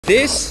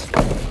This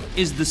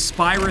is the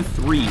Spyra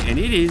 3, and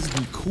it is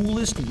the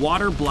coolest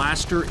water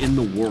blaster in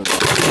the world.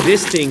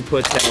 This thing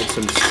puts out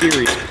some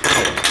serious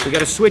power. We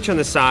got a switch on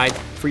the side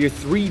for your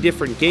 3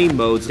 different game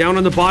modes. Down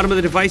on the bottom of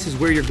the device is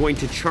where you're going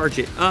to charge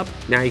it up.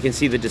 Now you can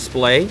see the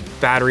display,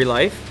 battery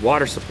life,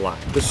 water supply.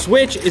 The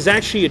switch is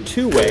actually a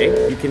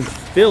 2-way. You can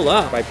fill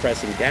up by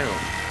pressing down.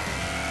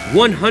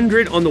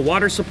 100 on the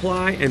water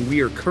supply, and we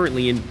are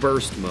currently in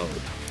burst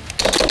mode.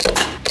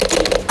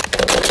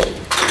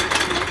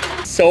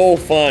 So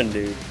fun,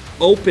 dude.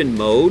 Open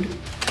mode,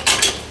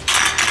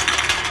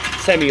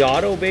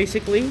 semi-auto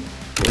basically.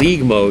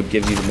 League mode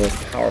gives you the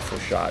most powerful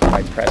shot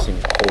by pressing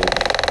hold.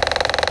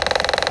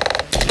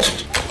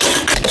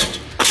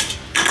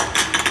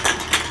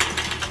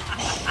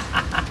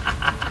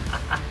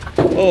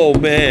 Oh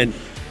man,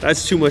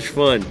 that's too much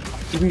fun.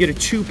 You can get a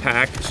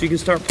 2-pack so you can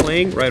start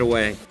playing right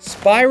away.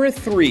 Spyra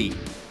 3,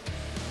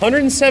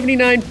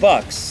 179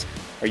 bucks.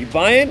 Are you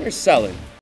buying or selling?